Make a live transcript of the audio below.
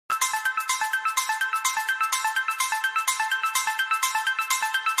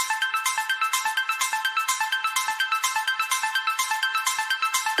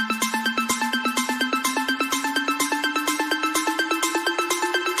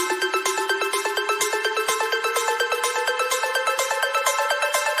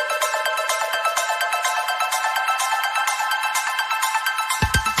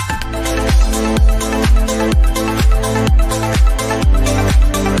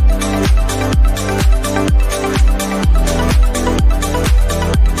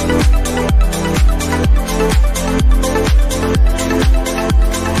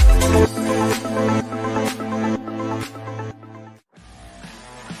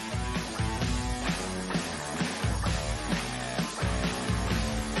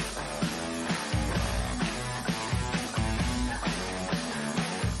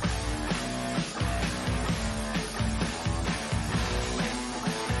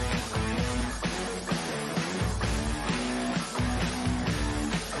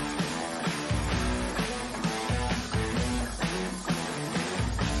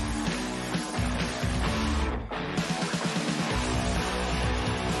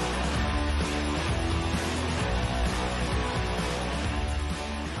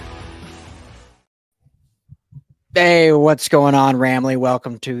Hey, what's going on, Ramley?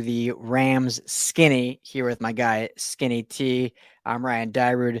 Welcome to the Rams Skinny here with my guy Skinny T. I'm Ryan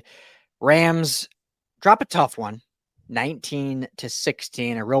Dyrud. Rams drop a tough one,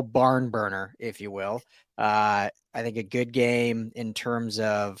 19-16, a real barn burner, if you will. I think a good game in terms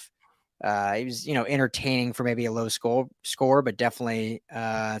of it was entertaining for maybe a low score, but definitely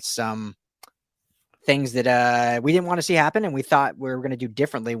some things that we didn't want to see happen, and we thought we were going to do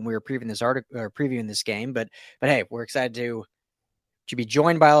differently when we were previewing this article or previewing this game. But hey, we're excited to be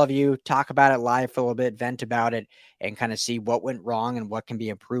joined by all of you, talk about it live for a little bit, vent about it, and kind of see what went wrong and what can be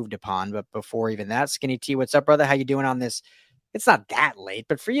improved upon. But before even that, Skinny T, what's up, brother? How you doing on this? It's not that late,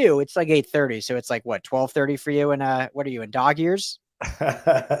 but for you, it's like 8:30, so it's like what, 12:30 for you? And what are you, in dog years?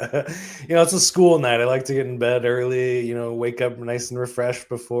 It's a school night. I like to get in bed early, wake up nice and refreshed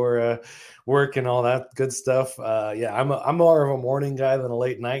before work and all that good stuff. I'm more of a morning guy than a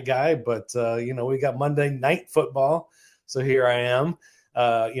late night guy, but we got Monday night football. So here I am.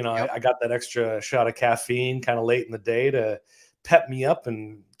 Yep. I got that extra shot of caffeine kind of late in the day to pep me up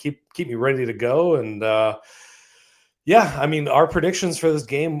and keep me ready to go. And our predictions for this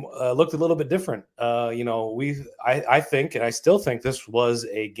game looked a little bit different. I think, and I still think, this was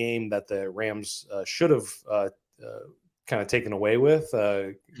a game that the Rams should have kind of taken away with,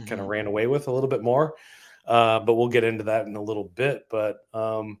 kind of ran away with a little bit more. But we'll get into that in a little bit. But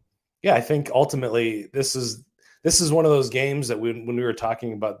I think ultimately this is one of those games that when we were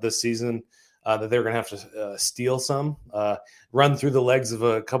talking about this season, that they're going to have to steal some, run through the legs of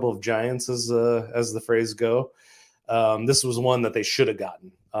a couple of giants, as the phrase go. This was one that they should have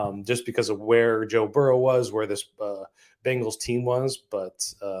gotten, just because of where Joe Burrow was, where this Bengals team was,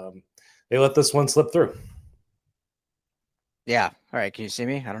 but they let this one slip through. Yeah. All right. Can you see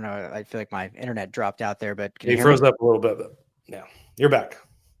me? I don't know. I feel like my internet dropped out there, but can you hear froze me? Up a little bit, but yeah, you're back.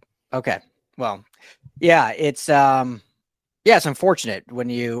 Okay. Well, yeah, it's unfortunate when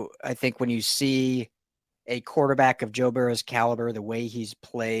you see a quarterback of Joe Burrow's caliber, the way he's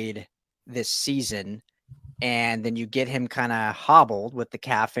played this season, and then you get him kind of hobbled with the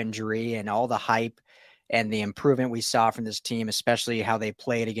calf injury and all the hype and the improvement we saw from this team, especially how they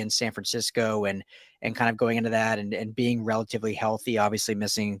played against San Francisco and kind of going into that and being relatively healthy, obviously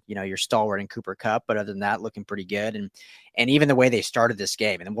missing, your stalwart in Cooper Kupp, but other than that, looking pretty good. And even the way they started this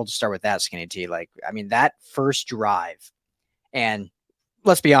game, and then we'll just start with that, Skinny T. That first drive, and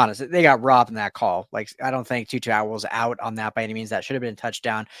let's be honest, they got robbed in that call. I don't think Tutu was out on that by any means. That should have been a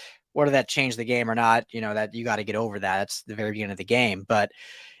touchdown. Whether that changed the game or not, that you got to get over that. That's the very beginning of the game. But,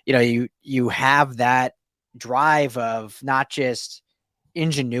 you have that drive of not just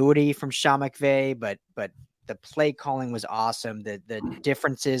ingenuity from Sean McVay, but the play calling was awesome. The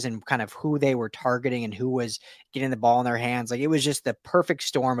differences in kind of who they were targeting and who was getting the ball in their hands. It was just the perfect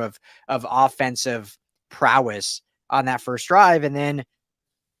storm of offensive prowess on that first drive. And then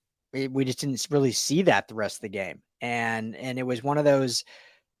we just didn't really see that the rest of the game. And it was one of those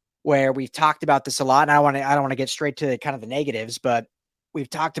where we've talked about this a lot, and I don't want to get straight to kind of the negatives, but we've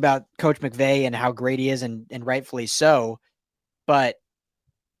talked about Coach McVay and how great he is, and rightfully so. But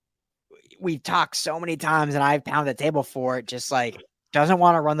we've talked so many times, and I've pounded the table for it, just doesn't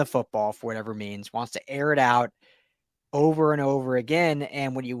want to run the football for whatever means, wants to air it out over and over again.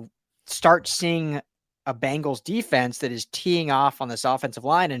 And when you start seeing a Bengals defense that is teeing off on this offensive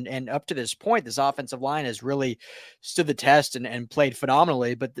line, and up to this point, this offensive line has really stood the test and played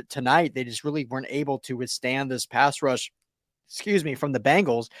phenomenally. But tonight, they just really weren't able to withstand this pass rush, from the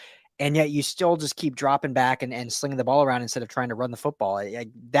Bengals. And yet you still just keep dropping back and slinging the ball around instead of trying to run the football.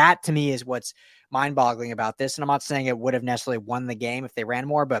 That to me is what's mind-boggling about this. And I'm not saying it would have necessarily won the game if they ran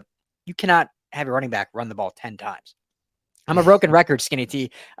more, but you cannot have your running back run the ball 10 times. I'm a broken record, Skinny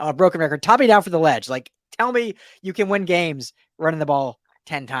T. I'm a broken record. Top me down for the ledge. Tell me you can win games running the ball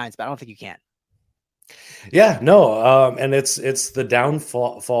 10 times, but I don't think you can. Yeah, no. And it's the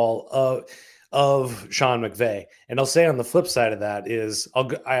downfall of Sean McVay. And I'll say on the flip side of that is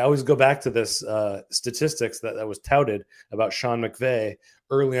I always go back to this statistics that was touted about Sean McVay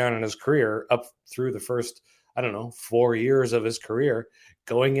early on in his career, up through the first, 4 years of his career.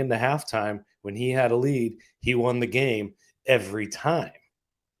 Going into halftime, when he had a lead, he won the game every time.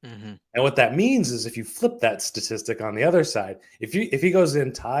 Mm-hmm. And what that means is, if you flip that statistic on the other side, if he goes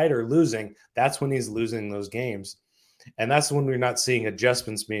in tied or losing, that's when he's losing those games. And that's when we're not seeing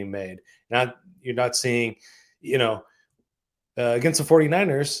adjustments being made. You're not seeing, against the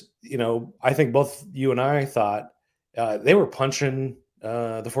 49ers, I think both you and I thought they were punching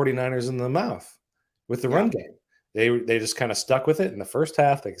the 49ers in the mouth with the run game. They just kind of stuck with it in the first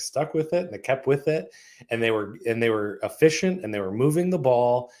half. They stuck with it and they kept with it, and they were efficient, and they were moving the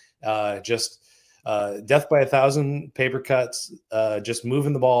ball. death by 1,000 paper cuts, just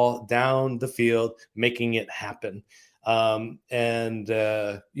moving the ball down the field, making it happen. So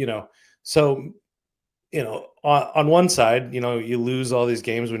on one side, you lose all these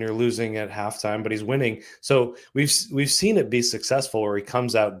games when you're losing at halftime, but he's winning. So we've seen it be successful where he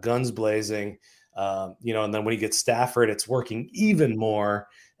comes out guns blazing, and then when he gets Stafford, it's working even more.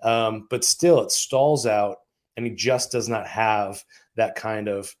 But still, it stalls out, and he just does not have that kind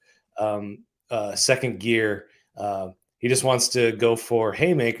of second gear. He just wants to go for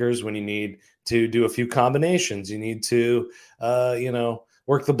haymakers when you need to do a few combinations. You need to,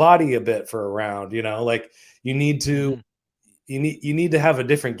 work the body a bit for a round. Like you need to, you need to have a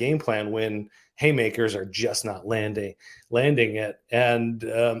different game plan when haymakers are just not landing it. And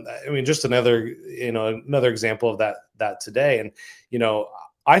just another example of that today. And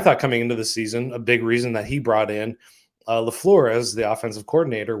I thought coming into the season, a big reason that he brought in LaFleur as the offensive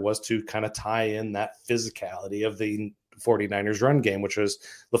coordinator was to kind of tie in that physicality of the 49ers run game, which was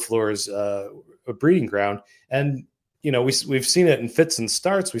LaFleur's breeding ground. And we've seen it in fits and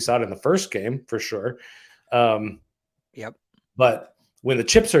starts. We saw it in the first game for sure. Yep. But when the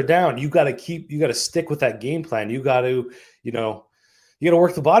chips are down, you got to stick with that game plan. You got to,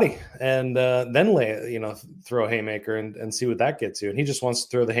 work the body and then throw a haymaker and see what that gets you. And he just wants to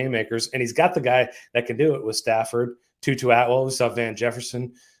throw the haymakers, and he's got the guy that can do it with Stafford, Tutu Atwell. We saw Van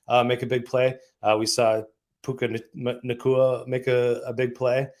Jefferson make a big play. We saw Puka Nacua make a big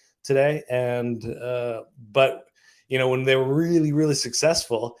play today. And but when they were really, really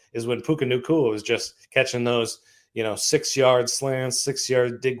successful is when Puka Nacua was just catching those 6-yard slants,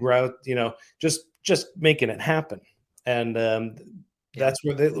 6-yard dig route, just making it happen. And that's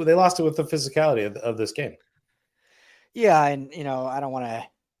where they lost it with the physicality of this game. Yeah. And, I don't want to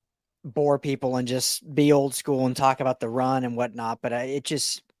bore people and just be old school and talk about the run and whatnot, but it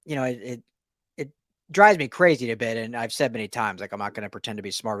just, it drives me crazy a bit. And I've said many times, like, I'm not going to pretend to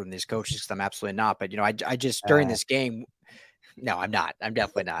be smarter than these coaches because I'm absolutely not. But, I just, during this game, no, I'm not. I'm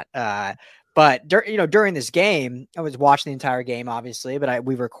definitely not. But during this game, I was watching the entire game, obviously, but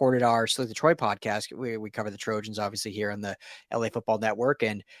we recorded our Salute the Troy podcast. We cover the Trojans, obviously, here on the LA Football Network.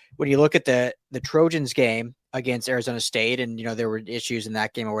 And when you look at the Trojans game against Arizona State, and, there were issues in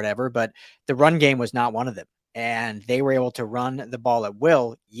that game or whatever, but the run game was not one of them. And they were able to run the ball at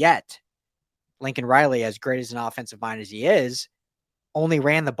will, yet Lincoln Riley, as great as an offensive mind as he is, only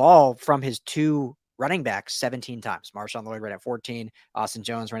ran the ball from his two running backs 17 times. Marshawn Lloyd ran at 14. Austin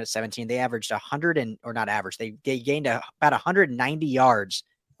Jones ran at 17. They averaged they gained about 190 yards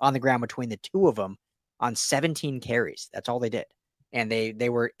on the ground between the two of them on 17 carries. That's all they did. And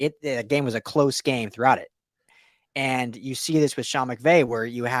the game was a close game throughout it. And you see this with Sean McVay, where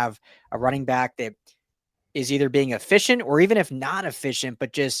you have a running back that is either being efficient or even if not efficient,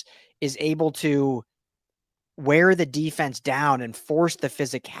 but just is able to wear the defense down and force the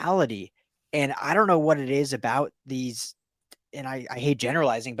physicality. And I don't know what it is about these, and I hate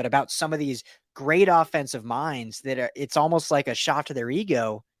generalizing, but about some of these great offensive minds that it's almost like a shot to their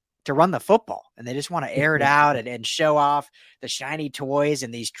ego to run the football. And they just want to air it out and show off the shiny toys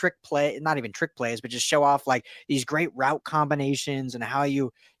and these not even trick plays, but just show off like these great route combinations and how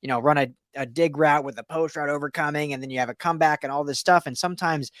you run a dig route with the post route overcoming, and then you have a comeback and all this stuff. And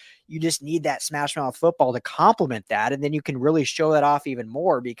sometimes you just need that smash mouth football to complement that. And then you can really show that off even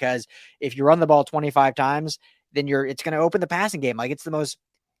more, because if you run the ball 25 times, then it's going to open the passing game. Like, it's the most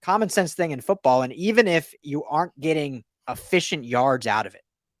common sense thing in football. And even if you aren't getting efficient yards out of it,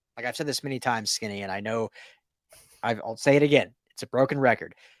 like I've said this many times, Skinny, and I know I'll say it again, it's a broken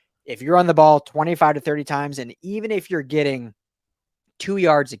record. If you're on the ball 25 to 30 times, and even if you're getting 2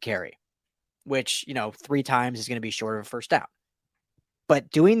 yards a carry, which, 3 times is going to be short of a first down, but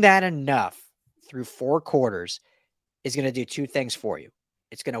doing that enough through 4 quarters is going to do 2 things for you.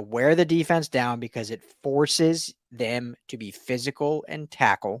 It's going to wear the defense down because it forces them to be physical and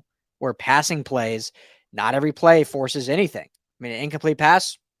tackle, where passing plays, not every play forces anything. I mean, an incomplete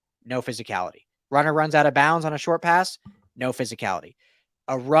pass, no physicality. Runner runs out of bounds on a short pass, no physicality.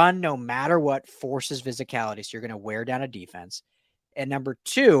 A run, no matter what, forces physicality. So you're going to wear down a defense. And number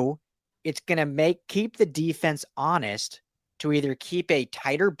 2, it's going to keep the defense honest to either keep a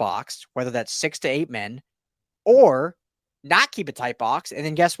tighter box, whether that's 6 to 8 men, or not keep a tight box. And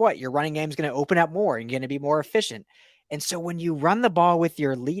then guess what? Your running game is going to open up more and you're going to be more efficient. And so when you run the ball with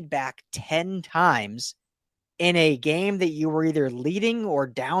your lead back 10 times in a game that you were either leading or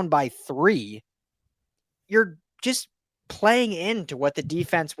down by 3, you're just playing into what the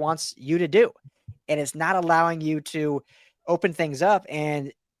defense wants you to do. And it's not allowing you to open things up.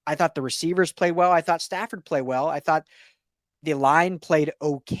 And I thought the receivers played well. I thought Stafford played well. I thought the line played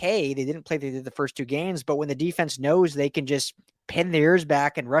okay. They didn't play they did the first 2 games, but when the defense knows they can just pin their ears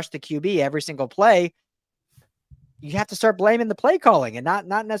back and rush the QB every single play, you have to start blaming the play calling and not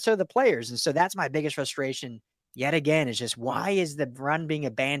necessarily the players. And so that's my biggest frustration yet again, is just why is the run being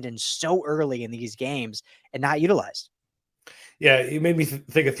abandoned so early in these games and not utilized? Yeah, you made me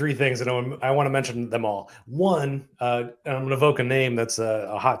think of 3 things, and I want to mention them all. One, and I'm going to evoke a name that's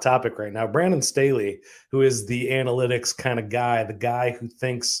a hot topic right now. Brandon Staley, who is the analytics kind of guy, the guy who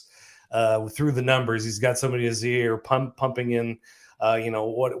thinks through the numbers. He's got somebody in his ear pumping in,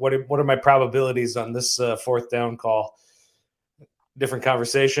 what are my probabilities on this 4th down call? Different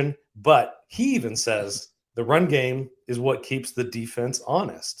conversation. But he even says the run game is what keeps the defense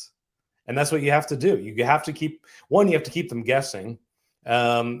honest. And that's what you have to do. You have to keep them guessing,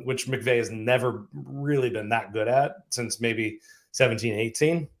 which McVay has never really been that good at since maybe 17,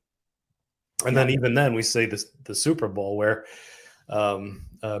 18. And then even then we say the Super Bowl where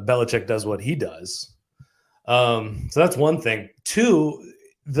Belichick does what he does. So that's one thing. 2,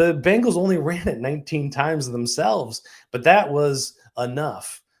 the Bengals only ran it 19 times themselves, but that was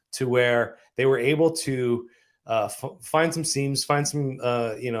enough to where they were able to find some seams, find some,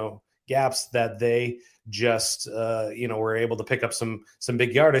 gaps that they just were able to pick up some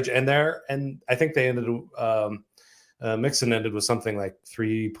big yardage, and I think they ended Mixon ended with something like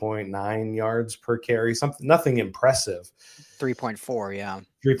 3.9 yards per carry, nothing impressive. 3.4, yeah.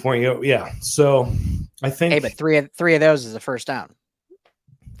 3.0, yeah. So I think, hey, but three of those is a first down.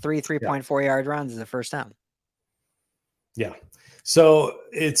 3.4 yard runs is a first down. Yeah. So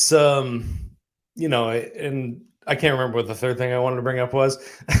it's and I can't remember what the third thing I wanted to bring up was,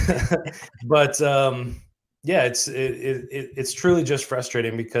 but it's truly just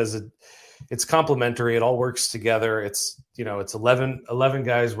frustrating because it's complementary. It all works together. It's 11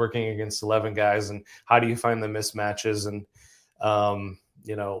 guys working against 11 guys, and how do you find the mismatches? And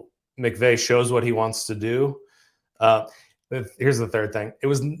McVay shows what he wants to do. Here's the third thing: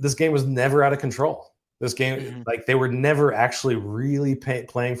 this game was never out of control. This game, like they were never actually really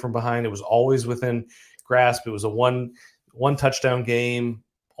playing from behind. It was always within grasp. It was a one touchdown game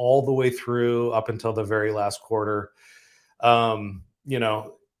all the way through up until the very last quarter. The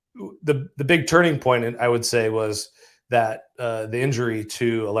big turning point, I would say, was that the injury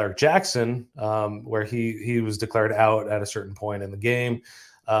to Alaric Jackson, where he was declared out at a certain point in the game.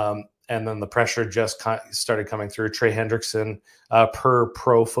 And then the pressure just started coming through. Trey Hendrickson, per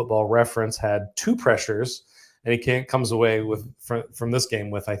Pro Football Reference, had 2 pressures, and he comes away from this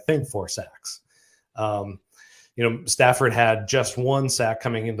game with, I think, 4 sacks. Stafford had just 1 sack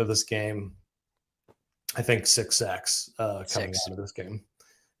coming into this game. I think 6 sacks coming out of this game.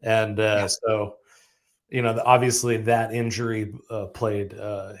 And so, obviously that injury played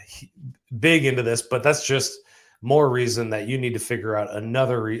big into this, but that's just more reason that you need to figure out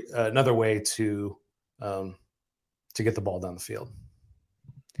another way to get the ball down the field.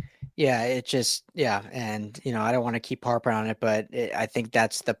 Yeah, and I don't want to keep harping on it, but I think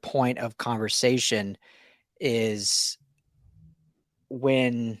that's the point of conversation, is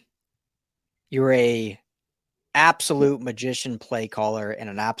when you're a absolute magician play caller and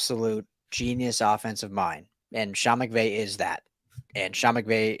an absolute genius offensive mind, and Sean McVay is that, and Sean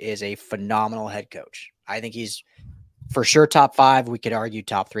McVay is a phenomenal head coach. I think he's for sure top 5. We could argue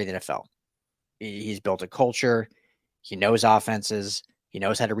top 3 in the NFL. He's built a culture. He knows offenses. He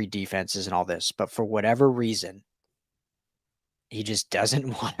knows how to read defenses and all this. But for whatever reason, he just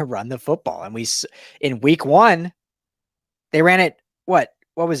doesn't want to run the football. And in week 1, they ran it, what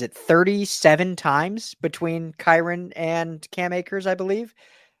was it, 37 times between Kyren and Cam Akers, I believe.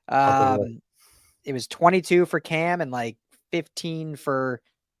 It was 22 for Cam and like 15 for,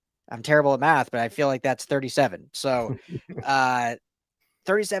 I'm terrible at math, but I feel like that's 37. So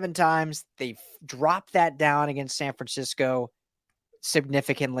 37 times. They dropped that down against San Francisco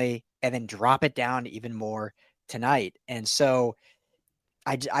significantly, and then drop it down even more tonight. And so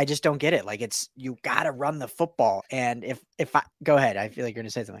I just don't get it. Like, you got to run the football. And if I go ahead, I feel like you're going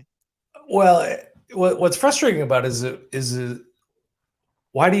to say something. Well, what's frustrating about it is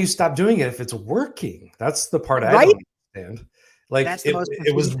why do you stop doing it if it's working? That's the part I don't understand. Like,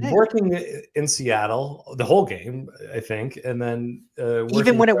 it was working in Seattle the whole game, I think, and then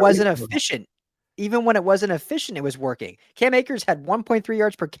even when it wasn't efficient. Even when it wasn't efficient, it was working. Cam Akers had 1.3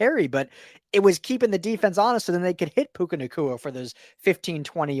 yards per carry, but it was keeping the defense honest so then they could hit Puka Nacua for those 15,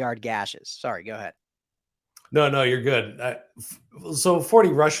 20-yard gashes. Sorry, go ahead. No, you're good. So 40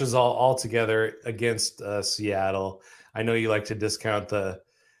 rushes all together against Seattle. I know you like to discount 15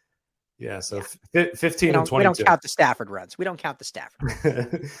 and 22. We don't count the Stafford runs. We don't count the Stafford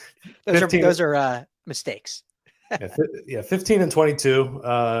runs. Those are mistakes. Yeah, 15 and 22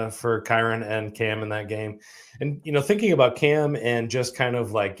 for Kyron and Cam in that game. And, thinking about Cam and just kind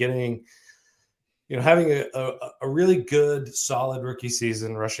of like getting, having a really good, solid rookie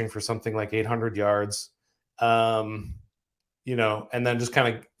season, rushing for something like 800 yards, and then just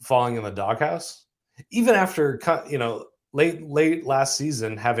kind of falling in the doghouse. Even after, late last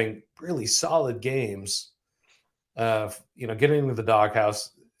season, having really solid games, getting into the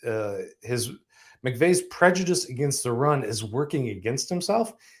doghouse, his McVay's prejudice against the run is working against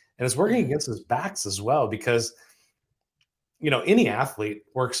himself, and it's working against his backs as well, because any athlete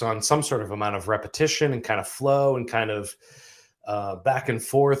works on some sort of amount of repetition and kind of flow and kind of back and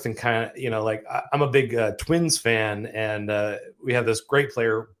forth, and kind of, like I'm a big Twins fan, and we have this great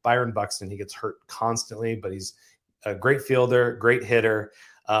player, Byron Buxton. He gets hurt constantly, but he's a great fielder, great hitter.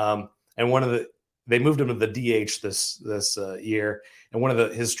 And they moved him to the DH this year, and one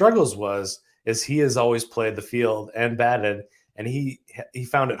of his struggles is he has always played the field and batted, and he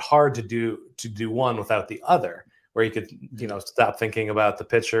found it hard to do one without the other, where he could stop thinking about the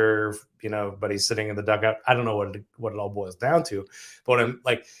pitcher, but he's sitting in the dugout. I don't know what it all boils down to, but I'm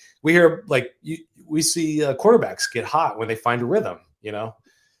like, we hear like we see quarterbacks get hot when they find a rhythm.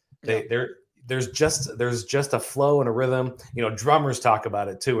 There's just a flow and a rhythm. Drummers talk about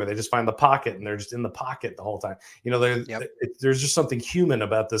it too, where they just find the pocket and they're just in the pocket the whole time. There's just something human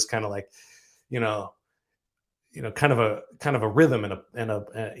about this kind of like, kind of a rhythm and a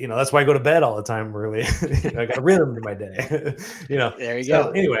that's why I go to bed all the time early. I got a rhythm to my day. There you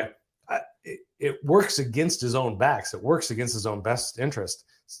go. Anyway, it works against his own backs. It works against his own best interest.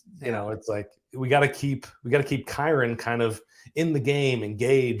 It's like we got to keep Kyron kind of in the game,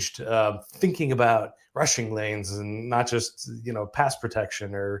 engaged, thinking about rushing lanes and not just pass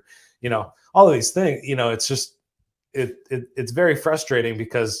protection or all of these things. It's just it's very frustrating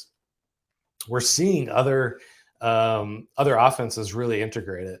because we're seeing other offenses really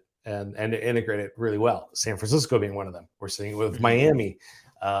integrate it and integrate it really well. San Francisco being one of them. We're seeing it with Miami.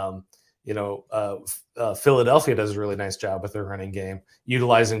 Philadelphia does a really nice job with their running game,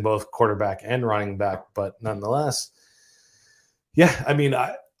 utilizing both quarterback and running back. But nonetheless, yeah, I mean,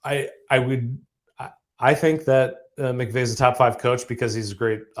 I think that McVay's a top 5 coach because he's a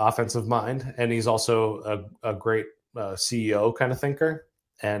great offensive mind, and he's also a great CEO kind of thinker.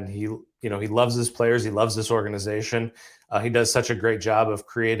 And he loves his players. He loves this organization. He does such a great job of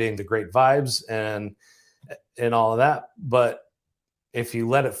creating the great vibes and all of that. But if you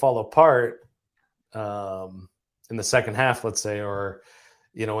let it fall apart in the second half, let's say, or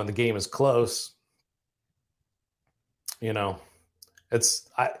when the game is close, if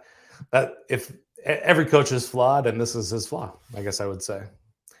every coach is flawed, and this is his flaw, I guess I would say.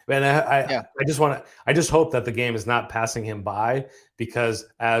 And I just hope that the game is not passing him by, because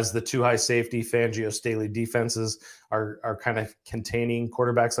as the too high safety Fangio Staley defenses are kind of containing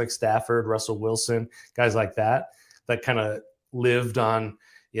quarterbacks like Stafford, Russell Wilson, guys like that kind of lived on,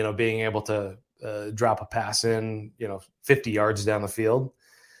 being able to drop a pass in, 50 yards down the field.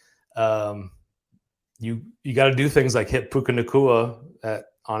 You got to do things like hit Puka Nacua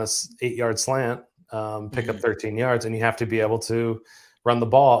on a 8-yard slant, pick up 13 yards, and you have to be able to run the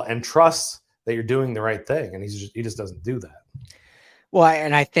ball and trust that you're doing the right thing. And he just doesn't do that. Well,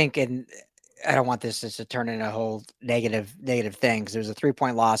 and I think, and I don't want this to turn into a whole negative thing, because there's a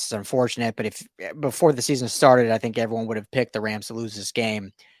 3-point loss. It's unfortunate, but if before the season started, I think everyone would have picked the Rams to lose this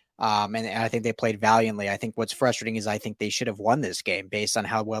game. And I think they played valiantly. I think what's frustrating is I think they should have won this game based on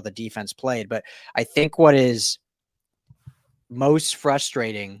how well the defense played. But I think what is most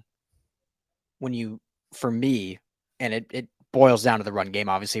frustrating for me, and it boils down to the run game.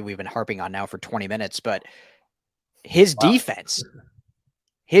 Obviously, we've been harping on now for 20 minutes, but his defense,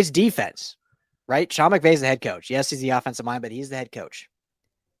 right? Sean McVay's the head coach. Yes, he's the offensive mind, but he's the head coach.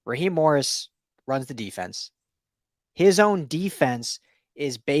 Raheem Morris runs the defense. His own defense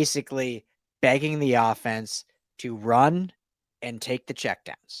is basically begging the offense to run and take the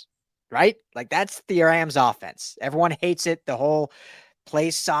checkdowns, right? Like, that's the Rams offense. Everyone hates it. The whole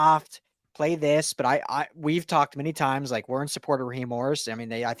play soft, play this, but we've talked many times, like, we're in support of Raheem Morris. I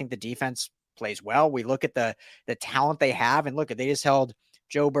mean, I think the defense plays well. We look at the talent they have, and look at, they just held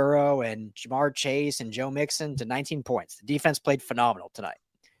Joe Burrow and Jamar Chase and Joe Mixon to 19 points. The defense played phenomenal tonight.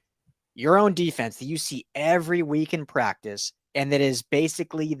 Your own defense that you see every week in practice, and that is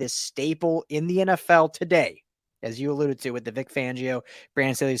basically the staple in the NFL today, as you alluded to with the Vic Fangio,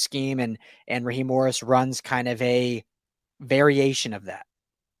 Brandon Staley scheme, and Raheem Morris runs kind of a variation of that.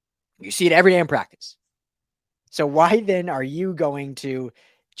 You see it every day in practice. So why then are you going to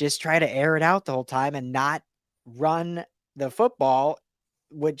just try to air it out the whole time and not run the football,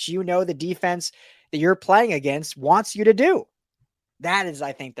 which the defense that you're playing against wants you to do. That is,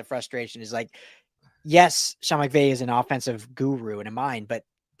 I think, the frustration is like, yes, Sean McVay is an offensive guru in a mind, but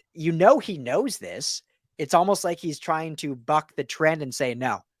he knows this. It's almost like he's trying to buck the trend and say,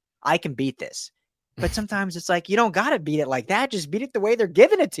 no, I can beat this. But sometimes it's like, you don't got to beat it like that. Just beat it the way they're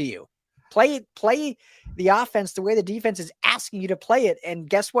giving it to you. Play the offense the way the defense is asking you to play it. And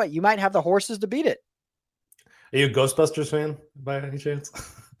guess what? You might have the horses to beat it. Are you a Ghostbusters fan by any chance?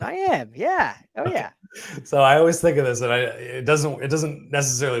 I am. Yeah. Oh yeah. So I always think of this, and it doesn't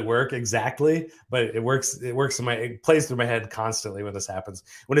necessarily work exactly, but it works. It plays through my head constantly when this happens.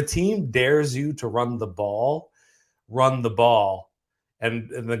 When a team dares you to run the ball.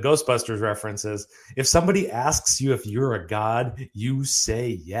 And the Ghostbusters reference is, if somebody asks you if you're a god, you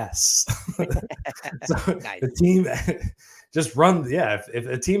say yes. So Nice. the team just run. Yeah. If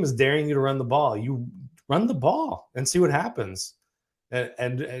a team is daring you to run the ball, you run the ball and see what happens.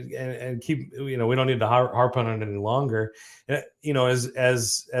 And keep, we don't need to harp on it any longer.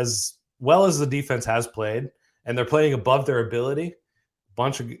 As well as the defense has played, and they're playing above their ability,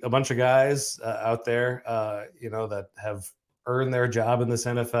 a bunch of guys out there, that have earned their job in this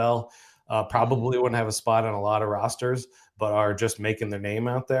NFL, probably wouldn't have a spot on a lot of rosters, but are just making their name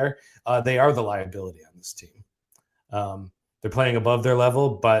out there. They are the liability on this team. They're playing above their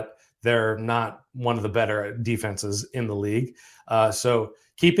level, but they're not one of the better defenses in the league. So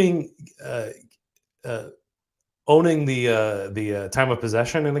keeping owning the time of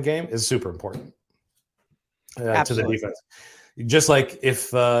possession in the game is super important to the defense. Just like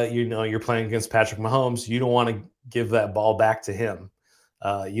if you're playing against Patrick Mahomes, you don't want to give that ball back to him.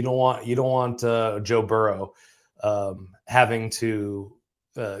 You don't want Joe Burrow having to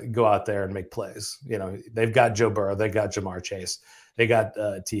go out there and make plays. They've got Joe Burrow, they got Jamar Chase, they got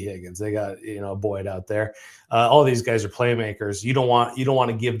T. Higgins, they got Boyd out there. All these guys are playmakers. You don't want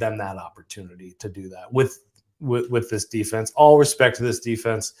to give them that opportunity to do that with this defense. All respect to this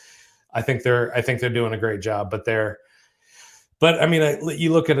defense. I think they're doing a great job, but I mean,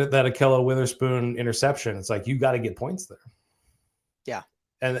 you look at it, that Ahkello Witherspoon interception. It's like, you got to get points there. Yeah,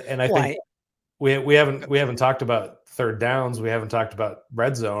 and I think we haven't talked about third downs. We haven't talked about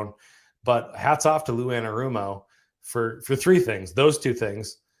red zone, but hats off to Lou Anarumo for three things. Those two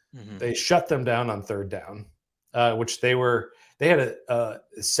things, they shut them down on third down, which they had a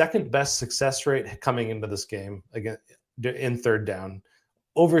second best success rate coming into this game again in third down,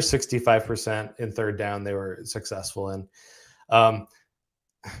 over 65% in third down. They were successful in.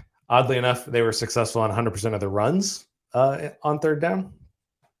 Oddly enough, they were successful on 100% of the runs on third down,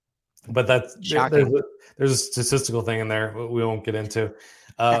 but that's shocking. There's a statistical thing in there we won't get into.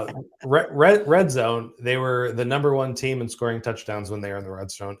 Red zone, they were the number one team in scoring touchdowns when they were in the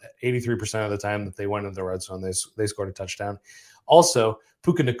red zone. 83% of the time that they went in the red zone, they scored a touchdown. Also,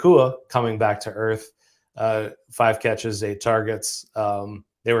 Puka Nacua coming back to earth, 5 catches, 8 targets.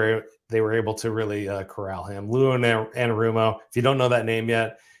 They were able to really corral him. Lou Anarumo, if you don't know that name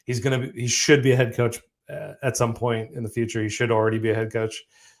yet, he should be a head coach at some point in the future. He should already be a head coach,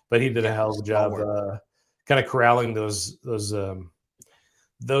 but he did a hell of a job kind of corralling those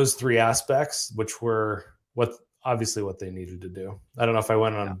three aspects, which were what they needed to do. I don't know if I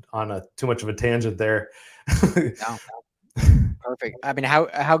went on a too much of a tangent there. No. Perfect. I mean,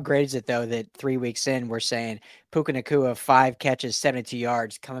 how great is it though that 3 weeks in we're saying Puka Nacua 5 catches, 72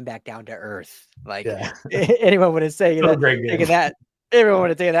 yards, coming back down to earth. Like anyone would have said that. Everyone would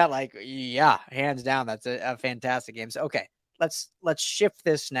have taken that. Like, yeah, hands down, that's a fantastic game. So okay, let's shift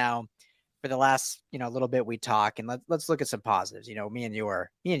this now for the last little bit we talk, and let's look at some positives. Me and you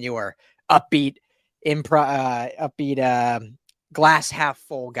are upbeat, glass half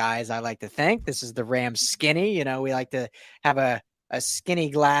full guys. I like to think this is the Rams skinny. We like to have a skinny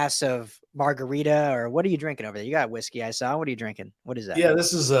glass of margarita, or what are you drinking over there? You got whiskey, I saw. What are you drinking? What is that? Yeah,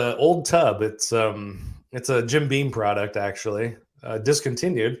 this is Old Tub. It's a Jim Beam product, actually,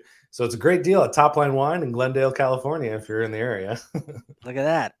 discontinued. So it's a great deal at Top Line Wine in Glendale, California, if you're in the area. Look at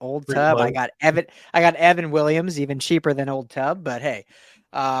that. Old Tub. I got Evan Williams, even cheaper than Old Tub, but hey.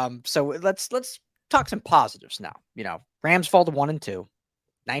 So let's talk some positives now. Rams fall to 1-2,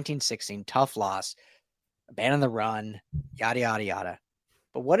 19-16, tough loss, abandon the run, yada, yada, yada.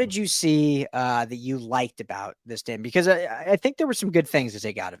 But what did you see that you liked about this team? Because I think there were some good things to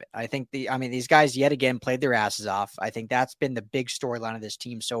take out of it. I think these guys yet again played their asses off. I think that's been the big storyline of this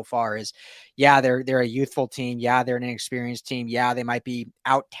team so far is, they're a youthful team. Yeah, they're an inexperienced team. Yeah, they might be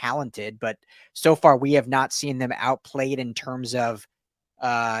out talented, but so far we have not seen them outplayed in terms of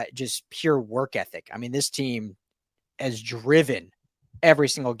just pure work ethic. I mean, this team has driven every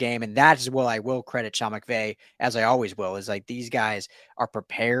single game, and that is what I will credit Sean McVay, as I always will, is like these guys are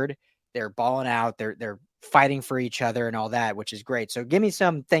prepared. They're balling out. They're fighting for each other and all that, which is great. So give me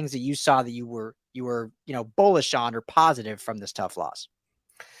some things that you saw that you were bullish on or positive from this tough loss.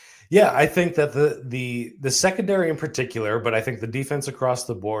 Yeah, I think that the secondary in particular, but I think the defense across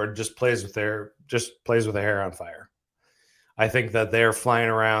the board just plays with their hair on fire. I think that they're flying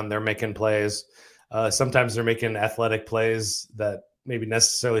around, they're making plays. Sometimes they're making athletic plays that maybe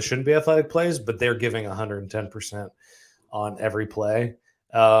necessarily shouldn't be athletic plays, but they're giving 110% on every play,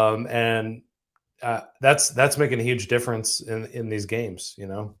 and that's making a huge difference in these games.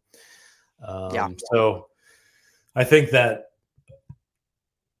 So I think that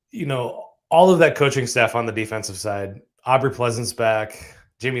all of that coaching staff on the defensive side, Aubrey Pleasant's back,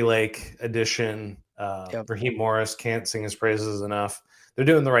 Jimmy Lake addition, Raheem Morris can't sing his praises enough. They're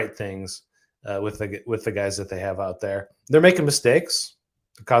doing the right things with the guys that they have out there. They're making mistakes,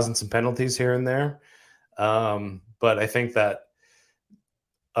 causing some penalties here and there. But I think that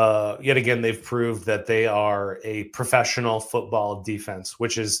yet again, they've proved that they are a professional football defense,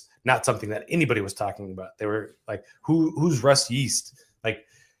 which is not something that anybody was talking about. They were like, who's Russ Yeast? Like,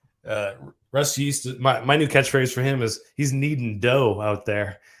 Russ Yeast, my new catchphrase for him is he's kneading dough out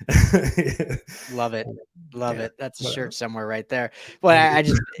there. Love it. That's a shirt somewhere right there. Well, I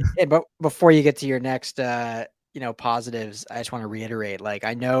just, but before you get to your next, positives, I just want to reiterate, like,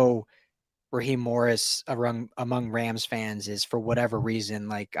 I know Raheem Morris among Rams fans is, for whatever reason,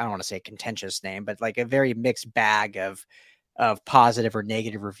 like, I don't want to say a contentious name, but like a very mixed bag of positive or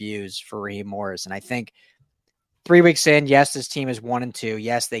negative reviews for Raheem Morris. And I think 3 weeks in, yes, this team is 1-2.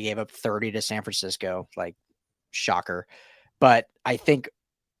 Yes, they gave up 30 to San Francisco, like, shocker. But I think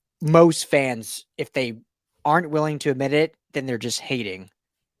most fans, if they aren't willing to admit it, then they're just hating.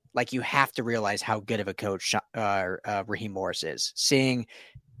 Like, you have to realize how good of a coach Raheem Morris is. Seeing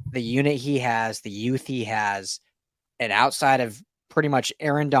the unit he has, the youth he has, and outside of pretty much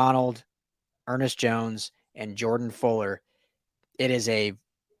Aaron Donald, Ernest Jones, and Jordan Fuller, it is a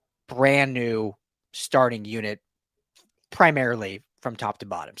brand new starting unit, primarily from top to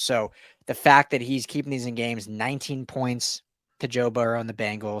bottom. So the fact that he's keeping these in games, 19 points to Joe Burrow and the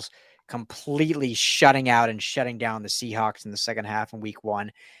Bengals, completely shutting out and shutting down the Seahawks in the second half in week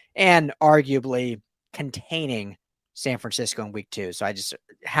 1, and arguably containing San Francisco in week 2. So I just,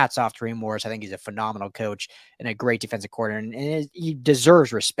 hats off to Raheem Morris. I think he's a phenomenal coach and a great defensive coordinator, and he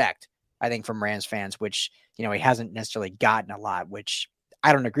deserves respect, I think, from Rams fans, which, he hasn't necessarily gotten a lot, which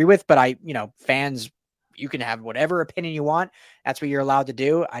I don't agree with, but fans, you can have whatever opinion you want. That's what you're allowed to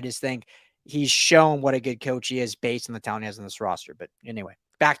do. I just think he's shown what a good coach he is based on the talent he has on this roster. But anyway,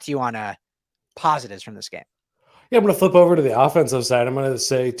 back to you on positives from this game. Yeah, I'm going to flip over to the offensive side. I'm going to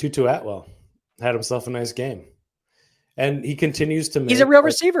say Tutu Atwell had himself a nice game. And he continues to make. He's a real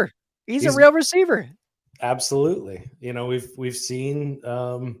receiver. He's a real receiver. Absolutely. We've seen,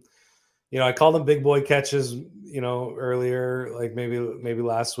 I called them big boy catches, earlier, like maybe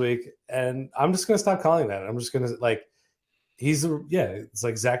last week. And I'm just going to stop calling that. I'm just going to, it's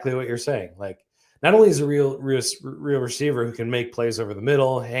exactly what you're saying. Like, not only is a real receiver who can make plays over the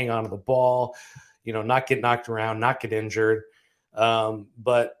middle, hang on to the ball, not get knocked around, not get injured.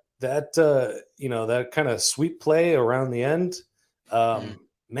 But that, that kind of sweep play around the end,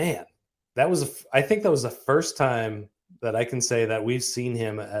 man, I think that was the first time that I can say that we've seen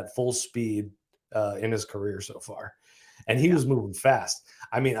him at full speed in his career so far. And he was moving fast.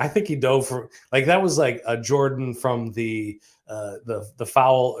 I mean, I think he dove for, like, that was like a Jordan from the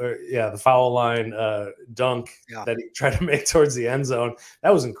foul, the foul line dunk that he tried to make towards the end zone.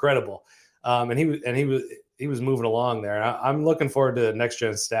 That was incredible. And he was moving along there. I'm looking forward to next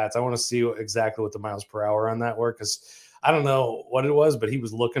gen stats. I want to see exactly what the miles per hour on that were, because I don't know what it was, but he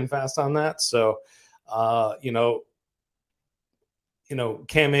was looking fast on that. So,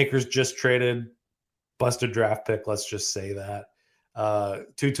 Cam Akers just traded, busted draft pick. Let's just say that.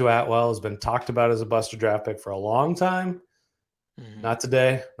 Tutu Atwell has been talked about as a busted draft pick for a long time. Mm-hmm. Not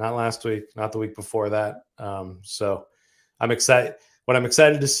today, not last week, not the week before that. So I'm excited. What I'm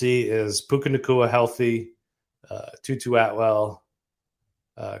excited to see is Puka Nacua healthy, Tutu Atwell,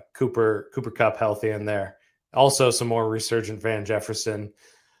 Cooper Kupp healthy in there. Also, some more resurgent Van Jefferson.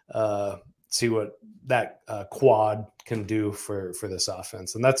 See what that quad can do for this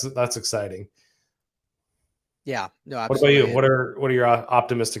offense, and that's exciting. Yeah, no, absolutely. What about you? What are your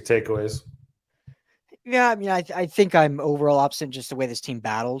optimistic takeaways? Yeah, I mean, I think I'm overall opposite just the way this team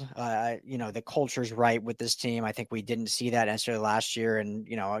battled. The culture's right with this team. I think we didn't see that necessarily last year, and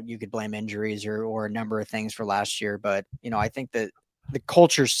you could blame injuries or a number of things for last year, but I think that the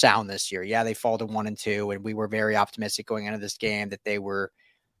culture's sound this year. Yeah, they fall to 1-2, and we were very optimistic going into this game that they were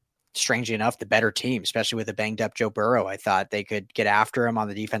strangely enough, the better team, especially with a banged up Joe Burrow. I thought they could get after him on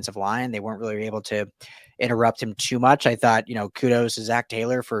the defensive line. They weren't really able to interrupt him too much. I thought, kudos to Zach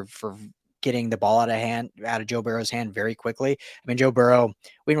Taylor for getting the ball out of Joe Burrow's hand very quickly. I mean, Joe Burrow,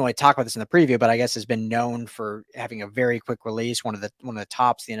 we didn't really talk about this in the preview, but I guess has been known for having a very quick release, one of the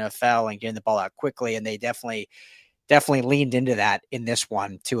tops in the NFL, and getting the ball out quickly. And they definitely leaned into that in this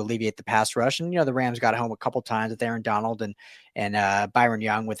one to alleviate the pass rush. And, the Rams got home a couple times with Aaron Donald and Byron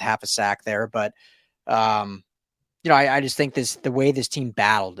Young with half a sack there. But, I just think the way this team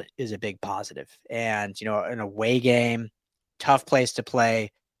battled is a big positive. And, an away game, tough place to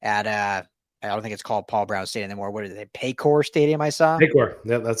play at I don't think it's called Paul Brown Stadium anymore. What is it? Paycor Stadium I saw? Paycor.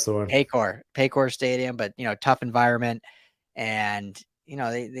 Yeah, that's the one. Paycor Stadium, but, tough environment. And,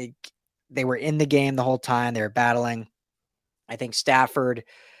 they were in the game the whole time. They were battling. I think Stafford,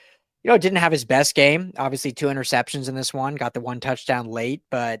 didn't have his best game. Obviously 2 interceptions in this one, got the 1 touchdown late,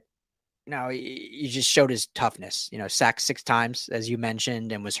 but he just showed his toughness, sacked 6 times, as you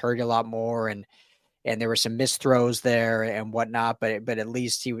mentioned, and was hurt a lot more. And there were some missed throws there and whatnot, but at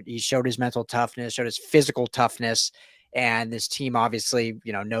least he showed his mental toughness, showed his physical toughness. And this team obviously,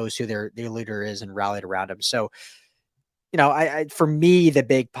 knows who their leader is and rallied around him. So, for me, the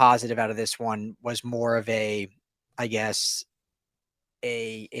big positive out of this one was more of a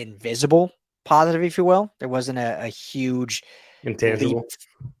invisible positive, if you will. There wasn't a huge intangible.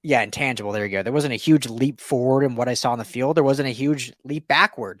 Intangible. There you go. There wasn't a huge leap forward in what I saw on the field. There wasn't a huge leap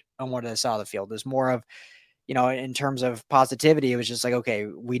backward on what I saw on the field. There's more of, in terms of positivity, it was just like, okay,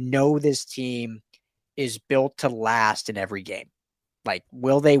 we know this team is built to last in every game. Like,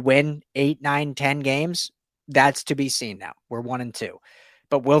 will they win 8, 9, 10 games? That's to be seen now. We're 1-2.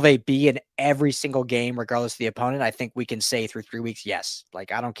 But will they be in every single game, regardless of the opponent? I think we can say through 3 weeks, yes.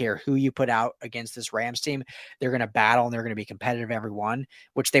 Like, I don't care who you put out against this Rams team. They're going to battle and they're going to be competitive every one,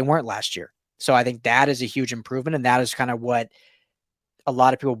 which they weren't last year. So I think that is a huge improvement. And that is kind of what a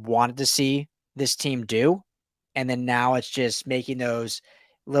lot of people wanted to see this team do. And then now it's just making those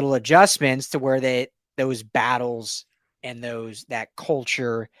little adjustments to where those battles and that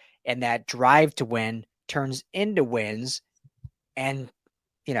culture and that drive to win turns into wins. And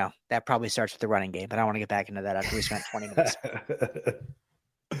that probably starts with the running game, but I want to get back into that after we spent 20 minutes.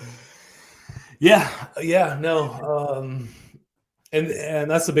 No. And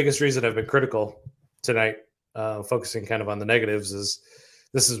that's the biggest reason I've been critical tonight, focusing kind of on the negatives, is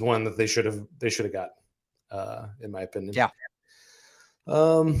this is one that they should have got, in my opinion. Yeah.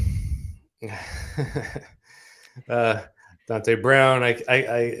 Dante Brown, I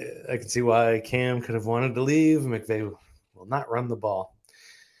can see why Cam could have wanted to leave. McVay will not run the ball.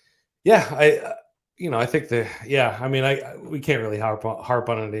 Yeah, I think we can't really harp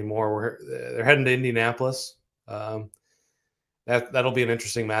on it anymore. They're heading to Indianapolis. That'll be an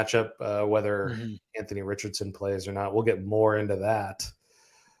interesting matchup, whether Anthony Richardson plays or not. We'll get more into that.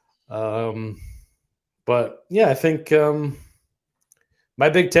 But yeah, I think my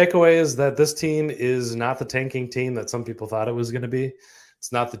big takeaway is that this team is not the tanking team that some people thought it was going to be.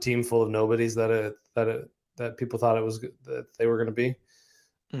 It's not the team full of nobodies that people thought that they were going to be.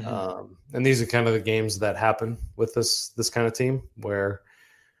 Mm-hmm. And these are kind of the games that happen with this kind of team where,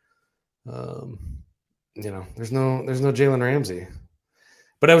 there's no Jalen Ramsey.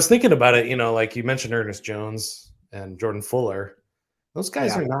 But I was thinking about it, like you mentioned Ernest Jones and Jordan Fuller. Those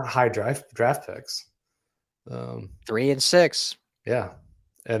guys are not high draft picks. 3 and 6. Yeah,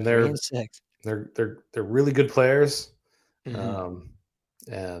 and they're really good players. Mm-hmm.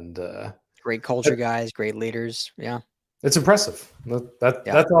 And great culture guys, great leaders. Yeah. It's impressive.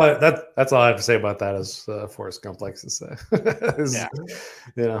 That's all I have to say about that, as Forrest Gump likes to say.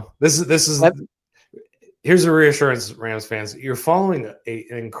 Here's a reassurance, Rams fans. You're following an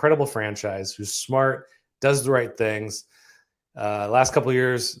incredible franchise who's smart, does the right things. Last couple of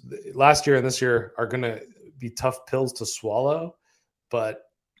years, last year and this year, are going to be tough pills to swallow, but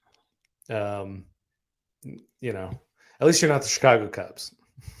at least you're not the Chicago Cubs,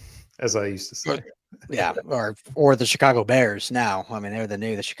 as I used to say. Yeah, or the Chicago Bears now. I mean, they're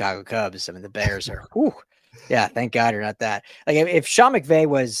the Chicago Cubs. I mean, the Bears are, yeah, thank God you're not that. Like, if Sean McVay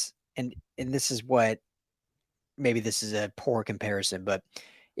was, and this is what, maybe this is a poor comparison, but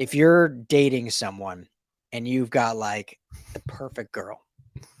if you're dating someone and you've got like the perfect girl,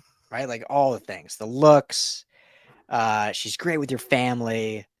 right? Like all the things, the looks, she's great with your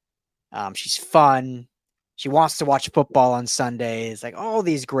family. She's fun. She wants to watch football on Sundays, like all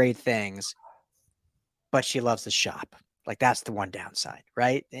these great things. But she loves to shop. Like, that's the one downside,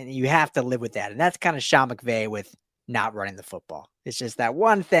 right? And you have to live with that. And that's kind of Sean McVay with not running the football. It's just that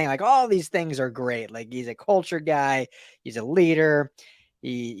one thing. Like, all these things are great. Like, he's a culture guy. He's a leader.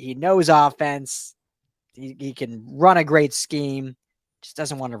 He knows offense. He can run a great scheme. Just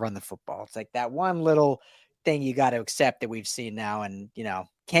doesn't want to run the football. It's like that one little thing you got to accept that we've seen now. And,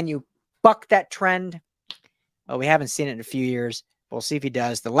 can you buck that trend? Well, we haven't seen it in a few years. We'll see if he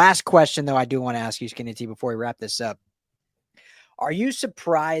does. The last question, though, I do want to ask you, Skinny T, before we wrap this up. Are you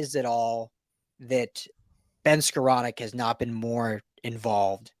surprised at all that Ben Skoranek has not been more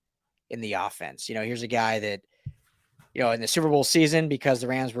involved in the offense? Here's a guy that, in the Super Bowl season, because the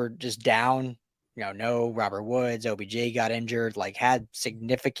Rams were just down, no Robert Woods, OBJ got injured, had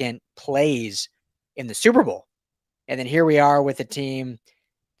significant plays in the Super Bowl. And then here we are with a team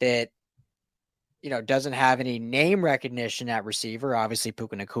that, doesn't have any name recognition at receiver. Obviously,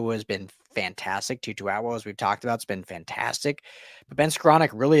 Puka Nacua has been fantastic. Tutu Atwell, as we've talked about, has been fantastic. But Ben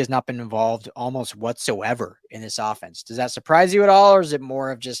Skoranek really has not been involved almost whatsoever in this offense. Does that surprise you at all, or is it more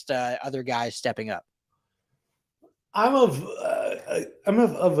of just other guys stepping up? I'm of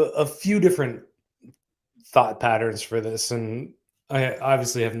a few different thought patterns for this, and I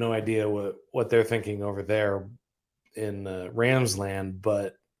obviously have no idea what they're thinking over there in Rams land,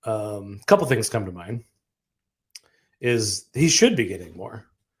 but a couple things come to mind. Is he should be getting more.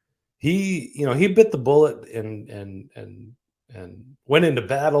 He bit the bullet and went into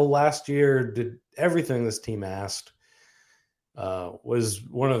battle last year, did everything this team asked, was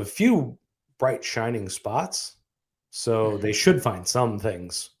one of the few bright shining spots. So they should find some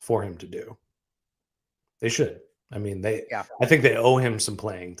things for him to do. They should. I mean, I think they owe him some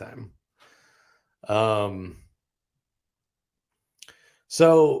playing time.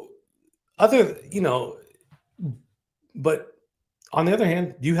 So but on the other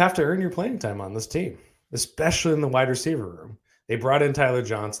hand, you have to earn your playing time on this team, especially in the wide receiver room. They brought in Tyler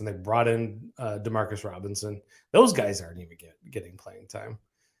Johnson. They brought in Demarcus Robinson. Those guys aren't even getting playing time.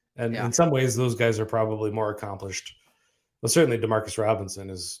 And in some ways, those guys are probably more accomplished. Well, certainly Demarcus Robinson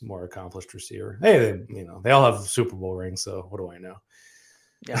is more accomplished receiver. Hey, they all have Super Bowl rings, so what do I know?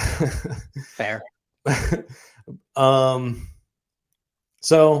 Yeah, fair.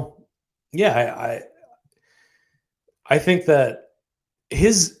 So yeah, I think that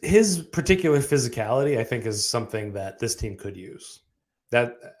his particular physicality, I think, is something that this team could use.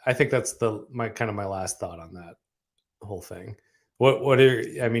 That I think that's my last thought on that whole thing.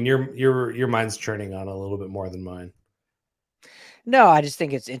 Your mind's churning on a little bit more than mine. No, I just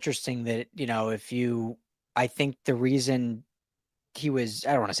think it's interesting that, I think the reason he was,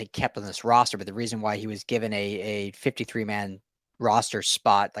 I don't want to say kept on this roster, but the reason why he was given a 53-man roster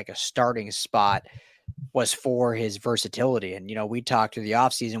spot, like a starting spot, was for his versatility. And, we talked through the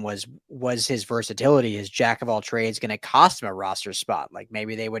offseason was his versatility, his jack of all trades, going to cost him a roster spot? Like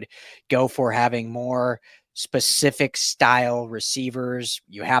maybe they would go for having more specific style receivers.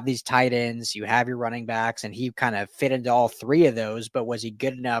 You have these tight ends, you have your running backs, and he kind of fit into all three of those, but was he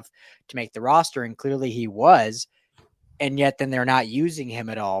good enough to make the roster? And clearly he was. And yet then they're not using him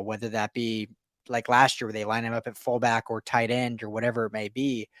at all, whether that be like last year where they line him up at fullback or tight end or whatever it may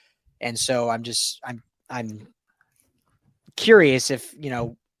be. And so I'm curious if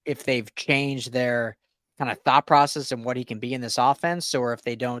they've changed their kind of thought process and what he can be in this offense, or if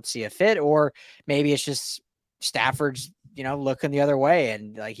they don't see a fit, or maybe it's just Stafford's, looking the other way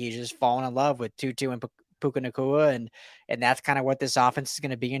and like he's just fallen in love with Tutu and Puka Nacua, and that's kind of what this offense is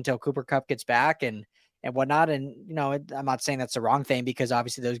going to be until Cooper Kupp gets back and whatnot. And I'm not saying that's the wrong thing, because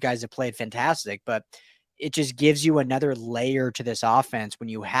obviously those guys have played fantastic, but it just gives you another layer to this offense when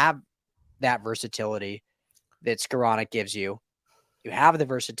you have that versatility that Skoranek gives you. You have the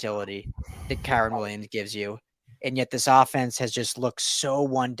versatility that Kyren Williams gives you, and yet this offense has just looked so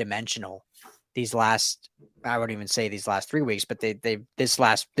one-dimensional I wouldn't even say these last 3 weeks, but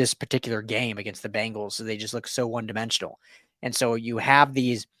this particular game against the Bengals, so they just look so one-dimensional. And so you have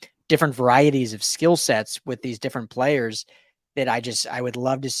these different varieties of skill sets with these different players that I would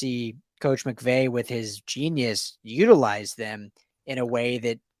love to see Coach McVay, with his genius, utilize them in a way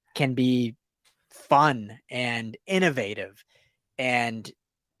that can be fun and innovative and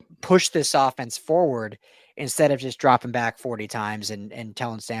push this offense forward, instead of just dropping back 40 times and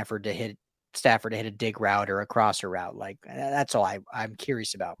telling Stafford to hit a dig route or a crosser route. Like that's all I'm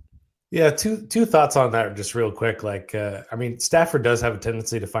curious about. Yeah. Two thoughts on that just real quick. Like, Stafford does have a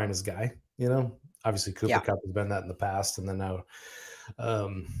tendency to find his guy, obviously Cooper Kupp has been that in the past. And then now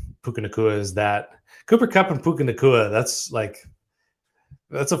Puka Nacua is that. Cooper Kupp and Puka Nacua,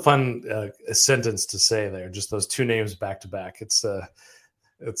 that's a fun sentence to say there. Just those two names back to back. It's a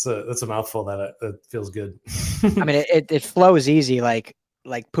mouthful that feels good. I mean, it flows easy. Like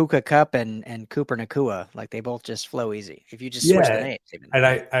like Puka Cup and Cooper Nakua. Like they both just flow easy. If you just switch the Yeah. names. And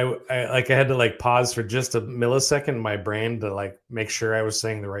I had to like pause for just a millisecond in my brain to like make sure I was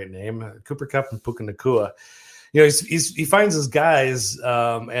saying the right name. Cooper Cup and Puka Nakua. You know, he finds his guys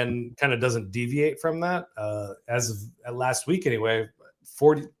and kind of doesn't deviate from that. As of last week, anyway,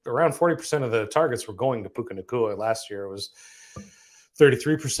 around 40% of the targets were going to Puka Nakua. Last year it was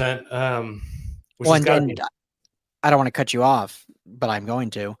 33%, which Well, has got to and be. I don't want to cut you off, but I'm going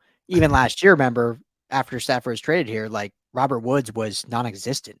to. Even last year, remember, after Stafford was traded here, like Robert Woods was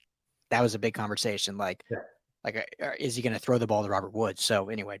non-existent. That was a big conversation. Is he going to throw the ball to Robert Woods? So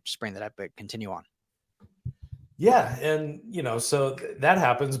anyway, just bring that up, but continue on. Yeah, and so that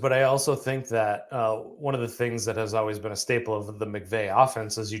happens, but I also think that one of the things that has always been a staple of the McVay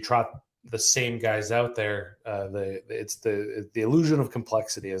offense is you trot the same guys out there. It's the illusion of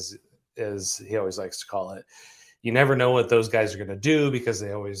complexity, as he always likes to call it. You never know what those guys are going to do because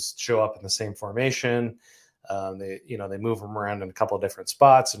they always show up in the same formation. They move them around in a couple of different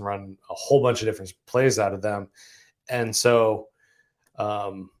spots and run a whole bunch of different plays out of them, and so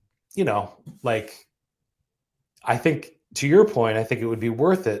like. I think, to your point, I think it would be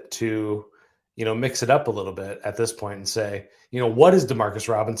worth it to, mix it up a little bit at this point and say, what is Demarcus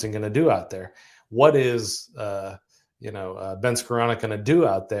Robinson going to do out there? What is, Ben Skoranek going to do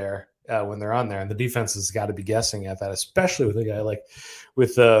out there when they're on there? And the defense has got to be guessing at that, especially with a guy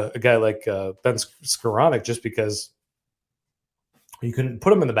like Ben Skoranek, just because you can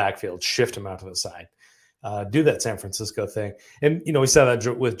put him in the backfield, shift him out to the side, do that San Francisco thing. And, we saw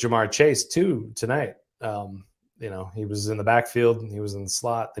that with Jamar Chase too tonight. He was in the backfield, he was in the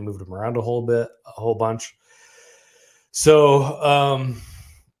slot. They moved him around a whole bunch. So,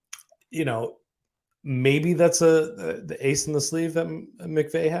 maybe that's the ace in the sleeve that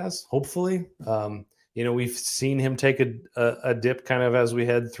McVay has, hopefully. We've seen him take a dip kind of as we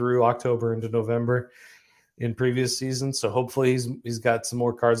head through October into November in previous seasons. So hopefully he's got some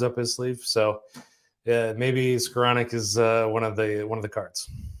more cards up his sleeve. So maybe Skoranek is one of the cards.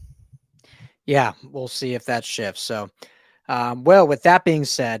 Yeah, we'll see if that shifts. So, well, with that being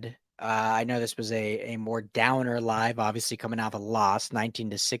said, I know this was a more downer live, obviously coming out of a loss,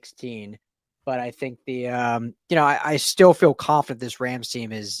 19-16. But I think I still feel confident this Rams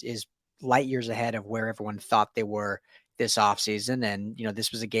team is light years ahead of where everyone thought they were this offseason. And,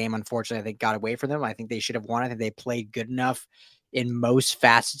 this was a game, unfortunately, I think got away from them. I think they should have won. I think they played good enough in most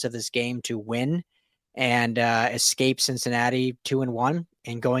facets of this game to win and escape Cincinnati 2-1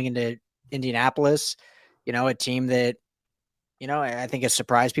 and going into Indianapolis, a team that, I think has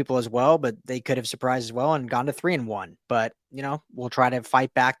surprised people as well, but they could have surprised as well and gone to 3-1. But, we'll try to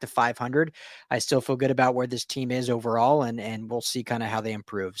fight back to 500. I still feel good about where this team is overall, and we'll see kind of how they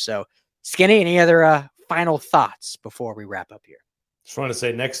improve. So, Skinny, any other final thoughts before we wrap up here? Just want to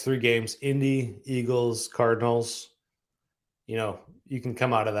say next 3 games, Indy, Eagles, Cardinals, you can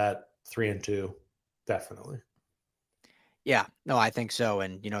come out of that 3-2, definitely. Yeah, no, I think so.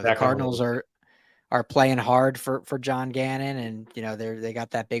 And, the Cardinals are playing hard for John Gannon, and, they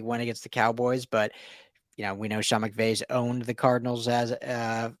got that big win against the Cowboys, but, we know Sean McVay's owned the Cardinals as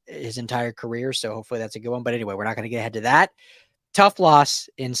his entire career. So hopefully that's a good one. But anyway, we're not going to get ahead to that. Tough loss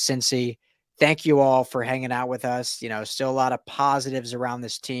in Cincy. Thank you all for hanging out with us. Still a lot of positives around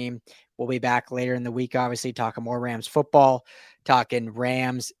this team. We'll be back later in the week, obviously, talking more Rams football, talking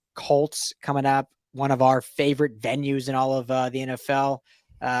Rams Colts coming up. One of our favorite venues in all of the NFL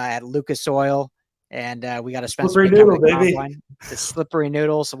at Lucas Oil. And we got a Spencer slippery noodle, baby. The slippery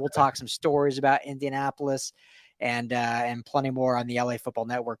noodle. So we'll talk some stories about Indianapolis and plenty more on the LA Football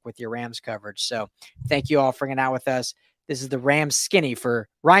Network with your Rams coverage. So thank you all for hanging out with us. This is the Rams Skinny for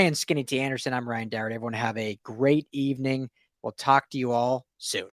Ryan Skinny T. Anderson. I'm Ryan Dowd. Everyone have a great evening. We'll talk to you all soon.